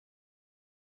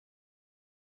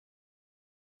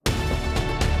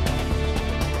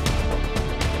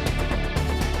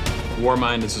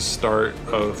Warmind is the start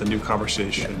of the new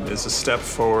conversation. It's a step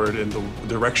forward in the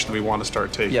direction we want to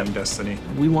start taking Destiny.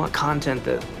 We want content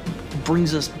that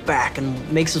brings us back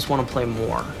and makes us want to play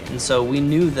more. And so we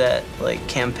knew that like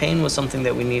campaign was something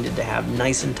that we needed to have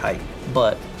nice and tight,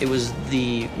 but it was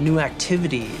the new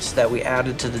activities that we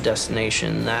added to the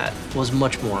destination that was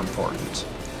much more important.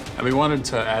 And we wanted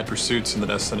to add pursuits in the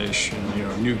destination, you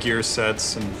know, new gear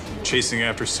sets and chasing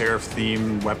after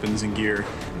Seraph-themed weapons and gear.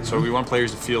 So we want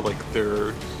players to feel like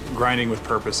they're grinding with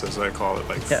purpose, as I call it,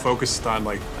 like focused on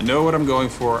like, I know what I'm going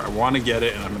for, I want to get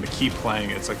it, and I'm going to keep playing.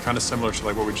 It's like kind of similar to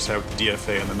like what we just had with the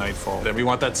DFA and the Nightfall. And we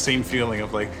want that same feeling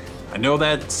of like, I know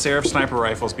that Seraph sniper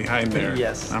rifle's behind there.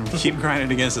 Yes. I'm keep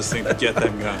grinding against this thing to get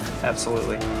that gun.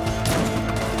 Absolutely.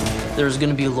 There's going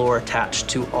to be lore attached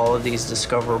to all of these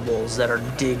discoverables that are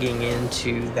digging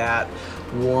into that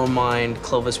Warmind,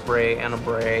 Clovis Bray, Anna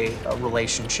Bray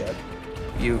relationship.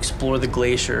 You explore the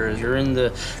glaciers, you're in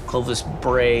the Clovis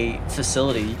Bray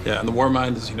facility. Yeah, and the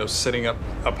Warmind is, you know, sitting up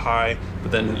high,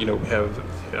 but then, you know, have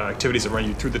activities that run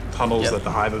you through the tunnels that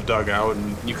the Hive have dug out,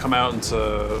 and you come out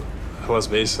into Hellas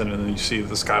Basin, and then you see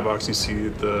the skybox, you see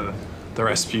the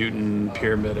Rasputin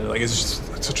pyramid, and like it's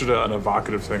just such an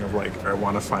evocative thing of like, I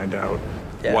want to find out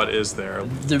what is there.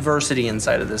 Diversity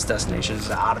inside of this destination is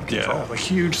out of control. Yeah, like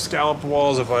huge scalloped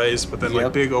walls of ice, but then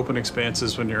like big open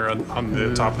expanses when you're on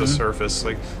the top of the surface.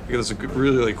 Like there's a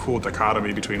really cool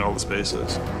dichotomy between all the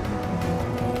spaces.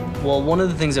 Well, one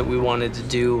of the things that we wanted to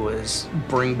do was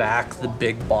bring back the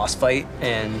big boss fight,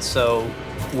 and so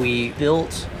we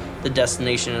built the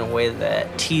destination in a way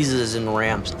that teases and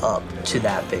ramps up to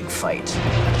that big fight.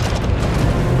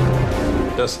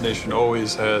 Destination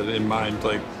always had in mind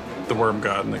like the Worm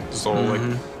God and like the Soul.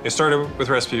 Like it started with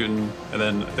Rasputin, and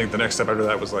then I think the next step after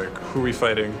that was like, who are we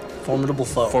fighting? Formidable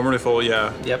foe. Formidable foe,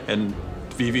 yeah. Yep. And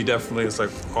Vivi definitely is like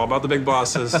all about the big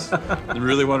bosses. And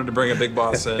really wanted to bring a big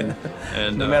boss in,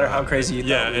 and no matter how crazy you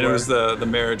thought and it was the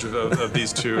marriage of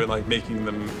these two and like making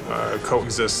them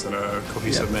coexist in a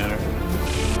cohesive manner.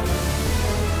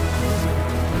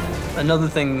 Another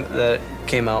thing that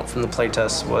came out from the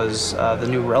playtest was the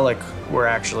new relic we're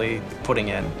actually putting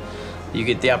in. You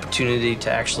get the opportunity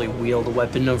to actually wield a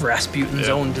weapon of Rasputin's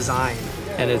own design.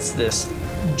 And it's this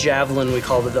javelin we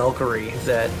call the Valkyrie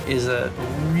that is a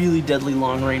really deadly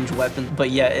long-range weapon, but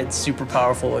yet it's super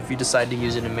powerful if you decide to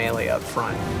use it in melee up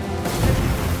front.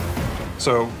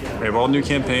 So we have all new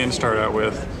campaigns to start out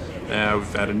with.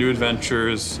 We've added new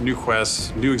adventures, new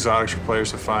quests, new exotics for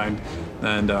players to find,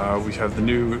 and we have the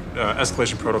new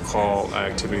escalation protocol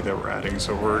activity that we're adding.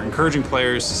 So we're encouraging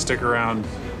players to stick around,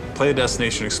 play the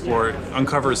destination, explore it,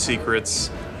 uncover secrets,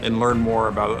 and learn more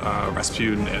about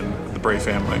Rasputin and the Bray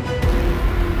family.